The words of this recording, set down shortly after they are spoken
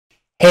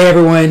Hey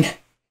everyone,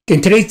 in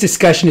today's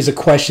discussion is a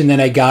question that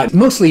I got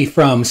mostly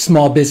from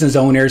small business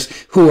owners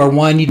who are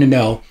wanting to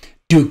know,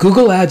 do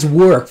Google Ads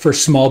work for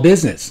small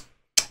business?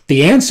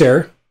 The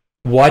answer,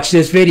 watch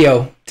this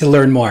video to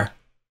learn more.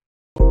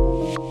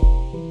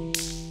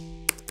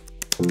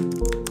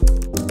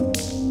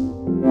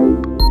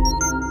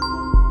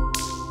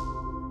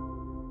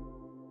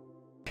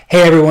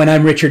 Hey everyone,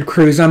 I'm Richard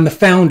Cruz. I'm the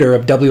founder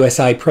of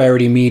WSI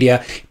Priority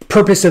Media.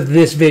 Purpose of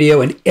this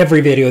video and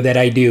every video that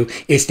I do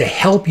is to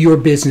help your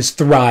business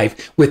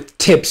thrive with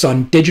tips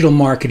on digital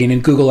marketing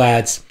and Google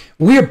Ads.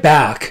 We're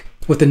back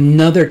with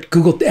another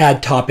Google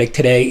ad topic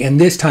today, and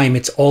this time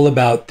it's all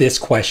about this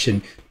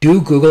question.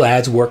 Do Google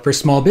Ads work for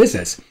small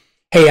business?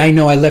 Hey, I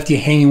know I left you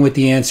hanging with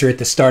the answer at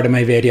the start of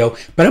my video,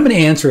 but I'm going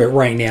to answer it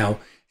right now.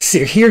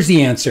 So here's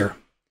the answer.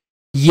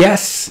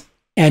 Yes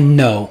and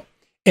no.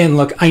 And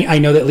look, I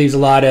know that leaves a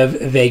lot of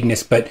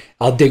vagueness, but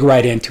I'll dig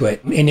right into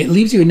it. And it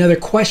leaves you another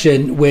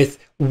question with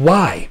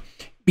why.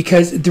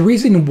 Because the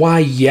reason why,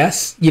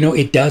 yes,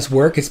 it does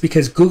work is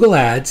because Google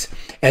Ads,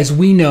 as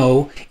we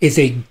know, is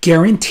a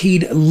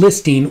guaranteed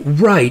listing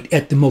right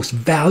at the most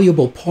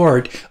valuable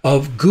part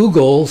of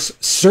Google's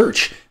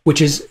search,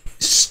 which is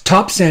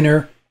top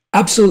center,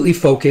 absolutely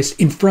focused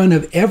in front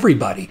of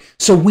everybody.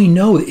 So we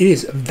know it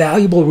is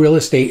valuable real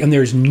estate, and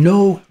there's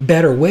no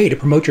better way to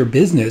promote your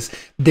business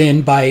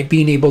than by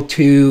being able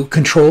to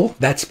control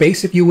that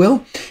space, if you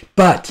will.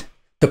 But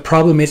the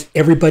problem is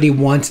everybody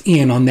wants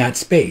in on that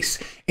space.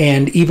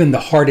 And even the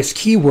hardest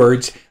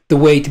keywords, the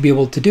way to be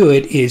able to do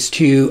it is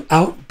to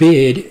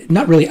outbid,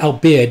 not really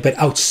outbid, but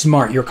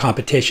outsmart your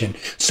competition.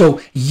 So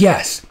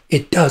yes,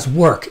 it does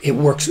work. It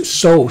works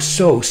so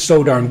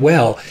darn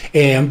well.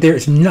 And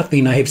there's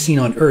nothing I have seen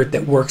on earth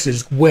that works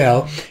as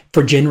well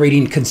for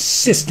generating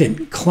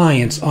consistent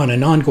clients on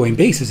an ongoing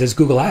basis as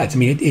Google Ads. I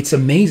mean, it's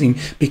amazing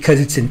because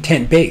it's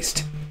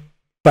intent-based.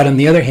 But on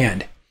the other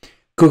hand,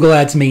 Google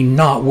Ads may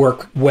not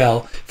work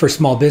well for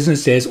small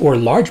businesses or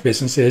large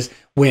businesses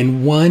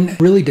when one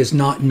really does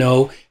not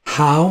know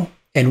how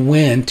and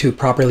when to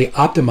properly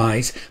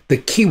optimize the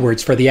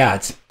keywords for the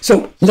ads.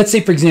 So let's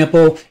say, for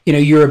example,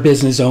 you're a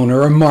business owner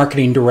or a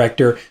marketing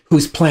director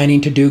who's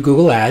planning to do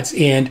Google Ads,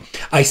 and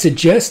I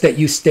suggest that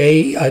you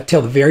stay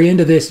till the very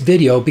end of this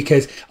video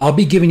because I'll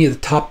be giving you the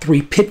top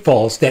 3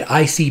 pitfalls that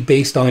I see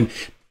based on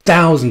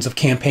thousands of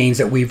campaigns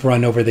that we've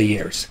run over the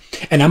years.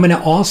 And I'm going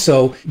to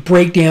also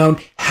break down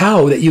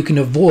how that you can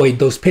avoid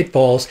those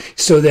pitfalls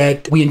so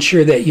that we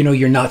ensure that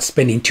you're not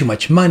spending too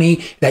much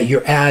money, that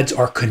your ads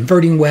are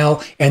converting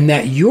well, and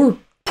that you're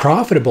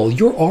profitable.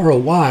 Your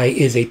ROI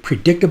is a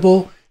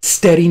predictable,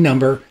 steady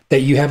number that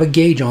you have a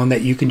gauge on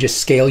that you can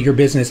just scale your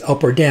business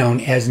up or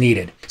down as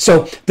needed.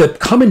 So the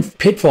common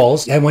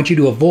pitfalls I want you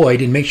to avoid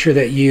and make sure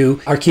that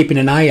you are keeping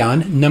an eye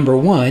on, number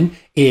 1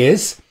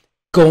 is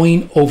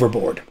going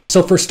overboard.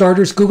 So for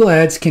starters, Google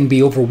Ads can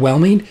be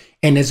overwhelming,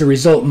 and as a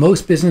result,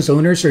 most business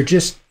owners are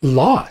just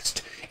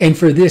lost. And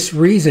for this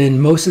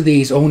reason, most of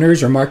these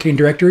owners or marketing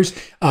directors,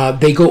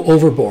 they go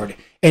overboard.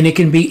 And it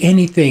can be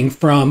anything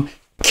from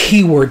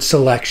keyword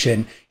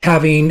selection,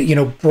 having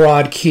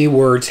broad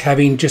keywords,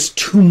 having just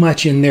too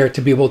much in there to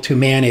be able to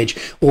manage,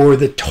 or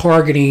the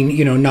targeting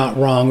not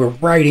wrong, or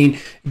writing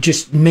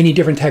just many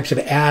different types of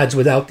ads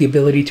without the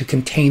ability to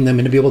contain them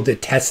and to be able to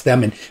test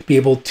them and be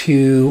able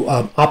to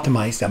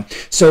optimize them.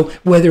 So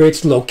whether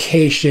it's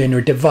location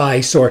or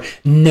device or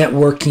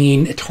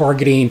networking,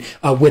 targeting,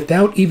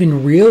 without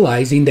even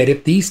realizing that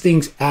if these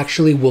things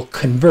actually will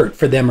convert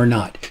for them or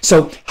not.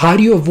 So how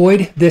do you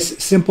avoid this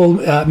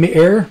simple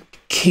error?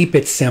 Keep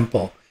it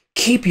simple.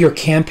 Keep your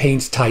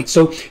campaigns tight.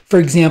 So, for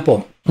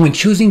example, when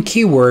choosing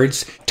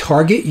keywords,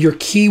 target your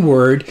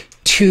keyword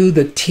to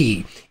the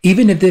T.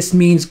 Even if this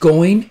means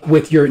going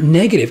with your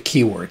negative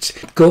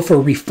keywords, go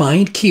for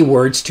refined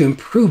keywords to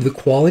improve the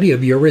quality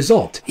of your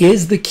result.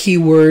 Is the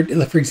keyword,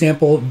 for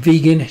example,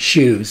 vegan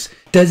shoes?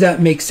 Does that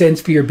make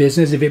sense for your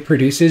business if it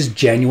produces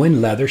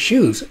genuine leather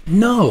shoes?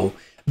 No.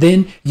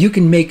 Then you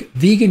can make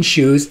vegan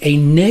shoes a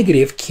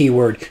negative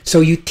keyword.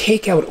 So you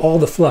take out all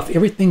the fluff,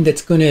 everything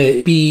that's going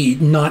to be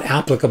not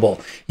applicable.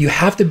 You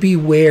have to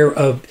beware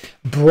of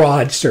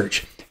broad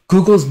search.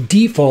 Google's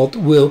default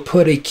will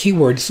put a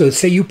keyword. So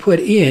say you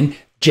put in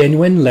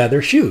genuine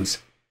leather shoes.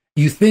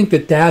 You think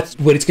that that's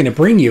what it's going to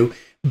bring you.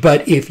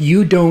 But if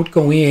you don't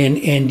go in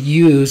and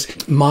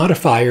use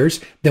modifiers,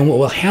 then what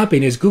will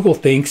happen is Google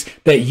thinks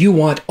that you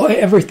want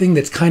everything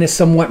that's kind of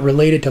somewhat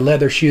related to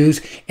leather shoes,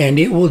 and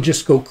it will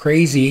just go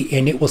crazy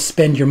and it will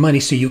spend your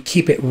money. So you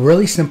keep it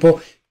really simple,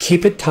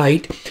 keep it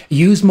tight,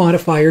 use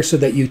modifiers so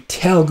that you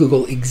tell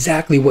Google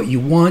exactly what you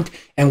want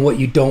and what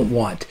you don't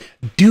want.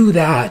 Do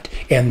that,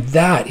 and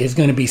that is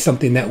going to be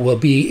something that will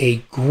be a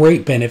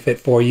great benefit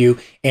for you,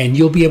 and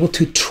you'll be able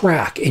to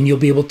track, and you'll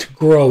be able to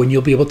grow, and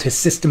you'll be able to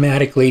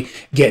systematically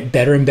get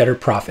better and better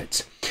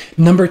profits.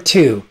 Number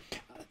 2,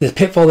 the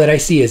pitfall that I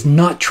see is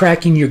not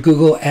tracking your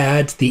Google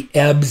Ads, the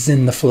ebbs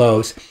and the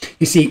flows.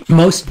 You see,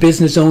 most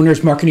business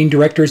owners, marketing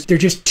directors, they're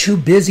just too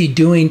busy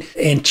doing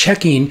and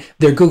checking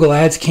their Google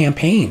Ads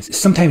campaigns,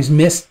 sometimes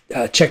miss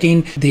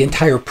checking the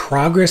entire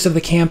progress of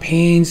the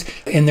campaigns,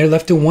 and they're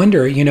left to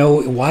wonder,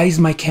 why is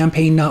my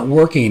campaign not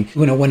working?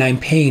 When I'm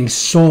paying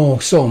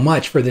so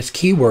much for this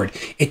keyword.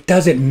 It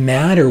doesn't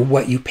matter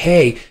what you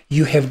pay.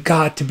 You have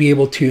got to be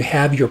able to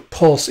have your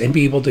pulse and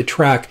be able to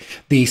track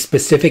the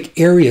specific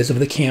areas of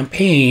the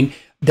campaign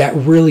that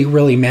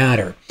really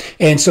matter.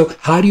 And so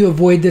how do you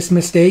avoid this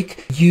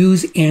mistake?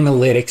 Use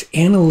analytics.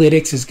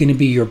 Analytics is going to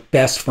be your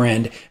best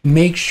friend.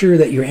 Make sure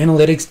that your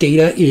analytics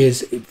data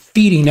is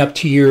feeding up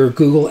to your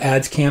Google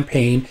Ads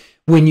campaign.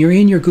 When you're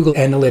in your Google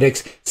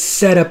Analytics,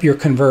 set up your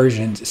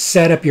conversions,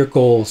 set up your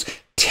goals.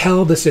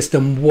 Tell the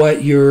system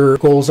what your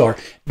goals are.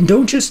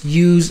 Don't just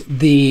use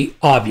the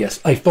obvious,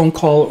 a phone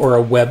call or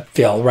a web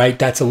fill, right?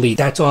 That's a lead.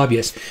 That's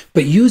obvious.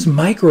 But use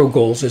micro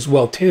goals as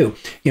well, too.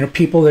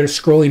 People that are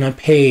scrolling on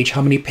page,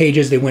 how many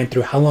pages they went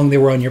through, how long they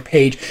were on your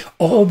page,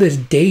 all this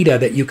data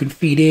that you can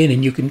feed in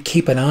and you can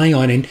keep an eye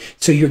on. And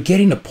so you're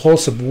getting a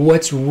pulse of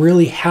what's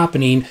really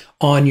happening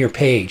on your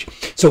page.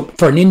 So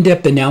for an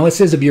in-depth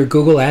analysis of your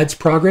Google Ads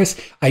progress,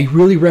 I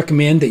really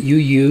recommend that you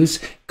use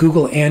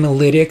Google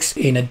Analytics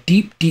in a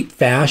deep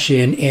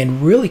fashion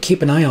and really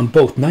keep an eye on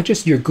both, not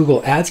just your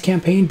Google Ads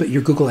campaign, but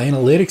your Google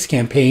Analytics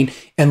campaign,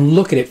 and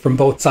look at it from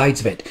both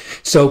sides of it.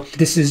 So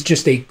this is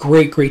just a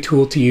great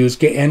tool to use.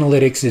 Get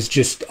Analytics is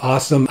just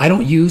awesome. I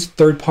don't use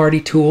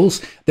third-party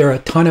tools. There are a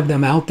ton of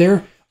them out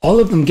there. All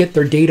of them get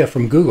their data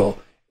from Google.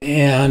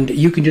 And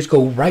you can just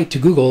go right to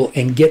Google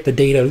and get the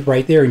data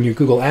right there in your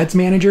Google Ads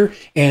Manager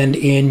and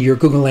in your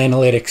Google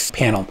Analytics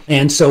panel.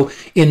 And so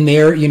in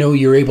there,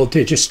 you're able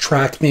to just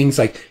track things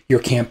like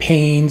your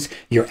campaigns,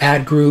 your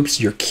ad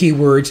groups, your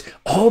keywords,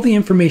 all the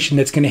information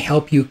that's going to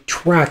help you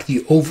track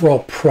the overall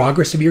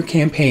progress of your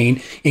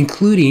campaign,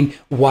 including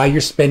why you're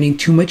spending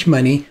too much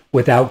money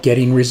without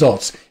getting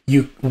results.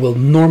 You will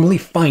normally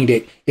find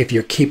it if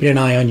you're keeping an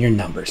eye on your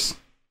numbers.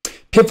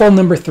 Pitfall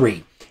number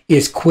 3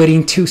 is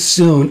quitting too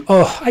soon.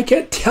 Oh, I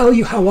can't tell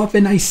you how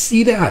often I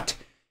see that.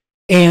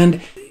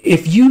 And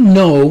if you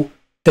know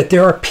that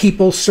there are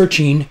people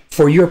searching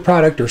for your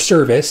product or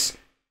service,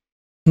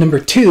 number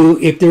 2,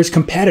 if there's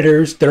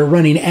competitors that are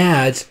running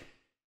ads,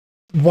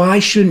 why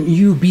shouldn't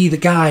you be the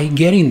guy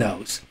getting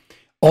those?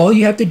 All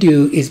you have to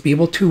do is be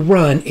able to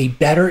run a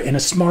better and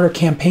a smarter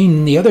campaign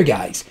than the other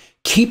guys.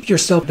 Keep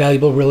yourself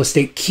valuable real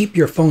estate. Keep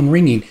your phone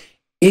ringing.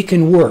 It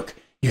can work.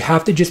 You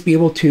have to just be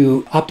able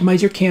to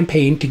optimize your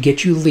campaign to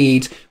get you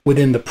leads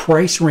within the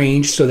price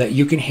range so that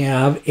you can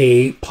have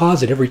a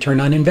positive return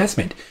on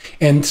investment.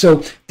 And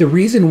so the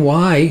reason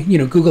why,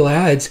 Google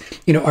Ads,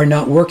 are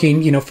not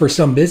working, for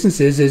some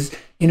businesses is,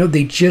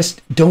 they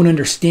just don't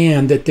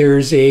understand that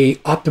there's a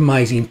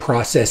optimizing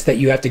process that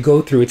you have to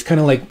go through. It's kind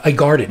of like a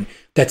garden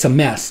that's a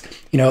mess.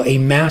 A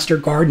master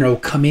gardener will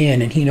come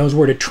in and he knows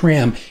where to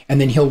trim,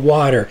 and then he'll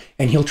water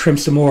and he'll trim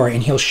some more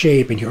and he'll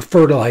shape and he'll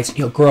fertilize and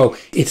he'll grow.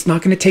 It's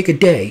not going to take a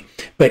day,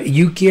 but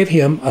you give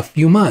him a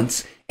few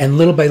months, and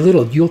little by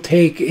little, you'll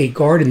take a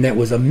garden that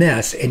was a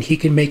mess and he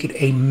can make it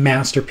a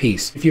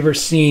masterpiece. If you've ever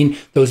seen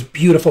those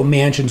beautiful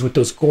mansions with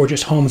those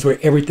gorgeous homes where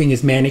everything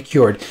is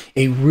manicured,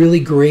 a really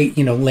great,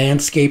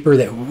 landscaper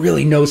that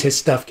really knows his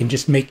stuff can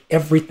just make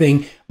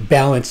everything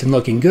balanced and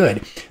looking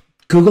good.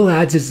 Google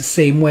Ads is the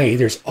same way.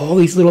 There's all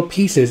these little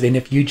pieces, and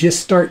if you just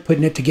start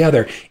putting it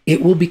together,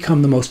 it will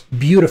become the most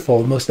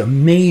beautiful, most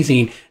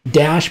amazing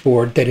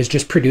dashboard that is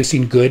just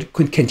producing good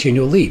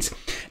continual leads.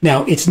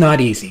 Now, it's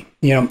not easy.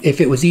 If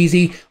it was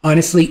easy,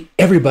 honestly,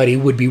 everybody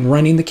would be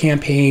running the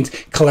campaigns,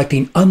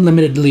 collecting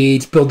unlimited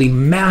leads,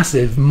 building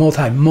massive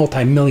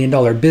multi-million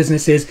dollar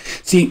businesses.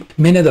 See,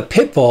 many of the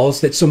pitfalls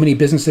that so many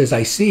businesses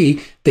I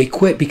see, they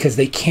quit because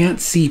they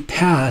can't see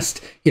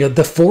past,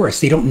 the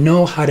forest. They don't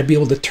know how to be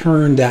able to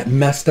turn that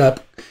messed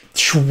up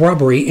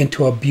shrubbery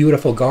into a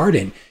beautiful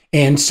garden.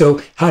 And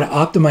so how to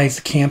optimize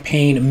the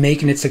campaign,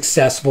 making it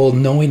successful,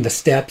 knowing the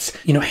steps,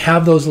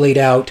 have those laid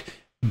out.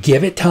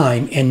 Give it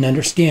time and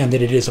understand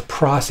that it is a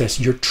process.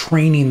 You're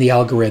training the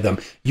algorithm.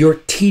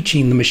 You're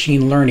teaching the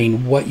machine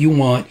learning what you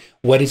want,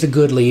 what is a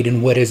good lead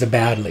and what is a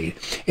bad lead.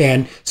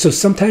 And so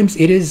sometimes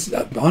it is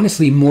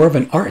honestly more of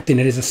an art than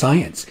it is a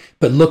science.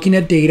 But looking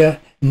at data,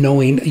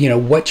 knowing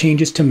what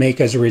changes to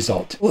make as a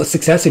result. Well,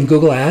 success in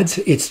Google Ads,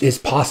 it's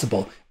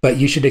possible, but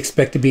you should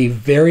expect to be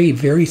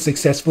very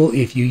successful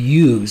if you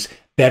use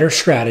better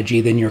strategy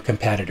than your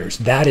competitors.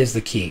 That is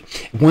the key.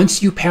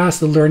 Once you pass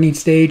the learning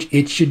stage,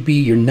 it should be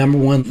your number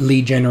one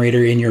lead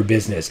generator in your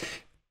business.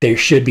 There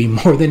should be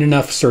more than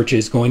enough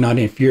searches going on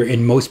if you're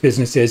in most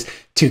businesses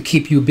to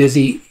keep you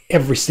busy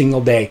every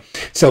single day.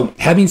 So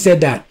having said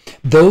that,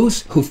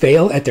 those who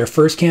fail at their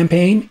first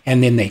campaign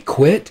and then they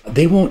quit,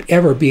 they won't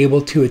ever be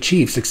able to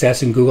achieve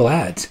success in Google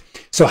Ads.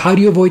 So how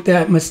do you avoid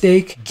that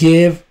mistake?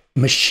 Give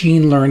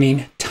machine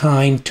learning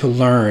time to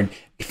learn.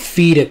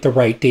 Feed it the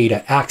right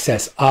data,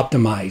 access,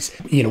 optimize,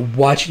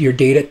 watch your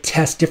data,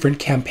 test different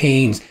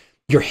campaigns,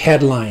 your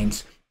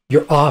headlines,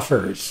 your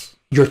offers,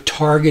 your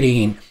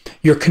targeting,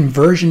 your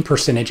conversion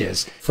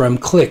percentages from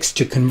clicks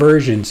to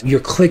conversions, your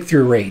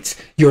click-through rates,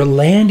 your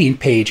landing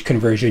page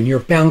conversion, your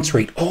bounce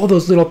rate, all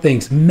those little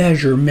things.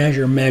 Measure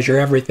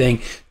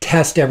everything,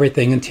 test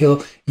everything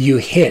until you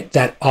hit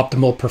that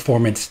optimal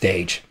performance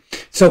stage.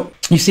 So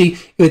you see,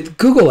 with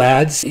Google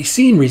Ads,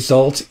 seeing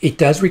results, it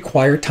does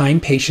require time,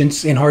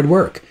 patience, and hard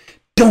work.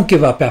 Don't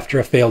give up after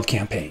a failed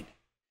campaign.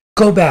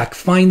 Go back,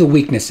 find the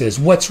weaknesses,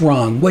 what's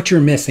wrong, what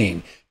you're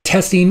missing.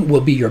 Testing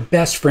will be your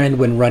best friend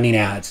when running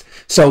ads.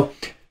 So,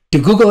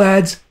 do Google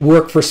Ads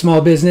work for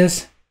small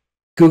business?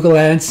 Google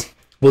Ads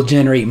will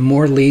generate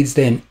more leads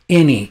than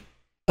any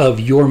of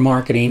your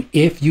marketing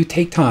if you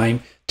take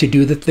time to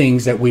do the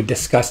things that we've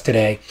discussed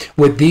today.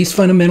 With these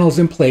fundamentals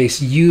in place,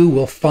 you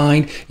will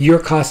find your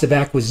cost of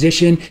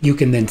acquisition. You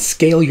can then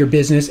scale your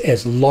business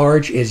as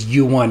large as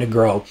you want to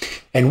grow.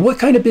 And what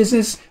kind of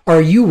business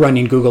are you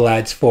running Google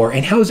Ads for,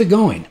 and how's it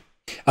going?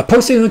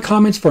 Post it in the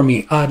comments for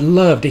me. I'd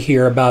love to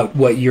hear about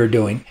what you're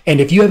doing.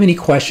 And if you have any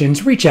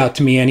questions, reach out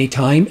to me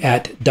anytime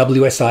at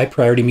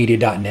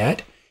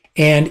wsiprioritymedia.net.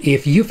 And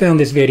if you found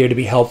this video to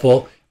be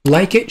helpful,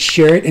 like it,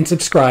 share it, and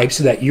subscribe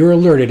so that you're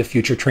alerted of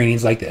future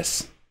trainings like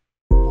this.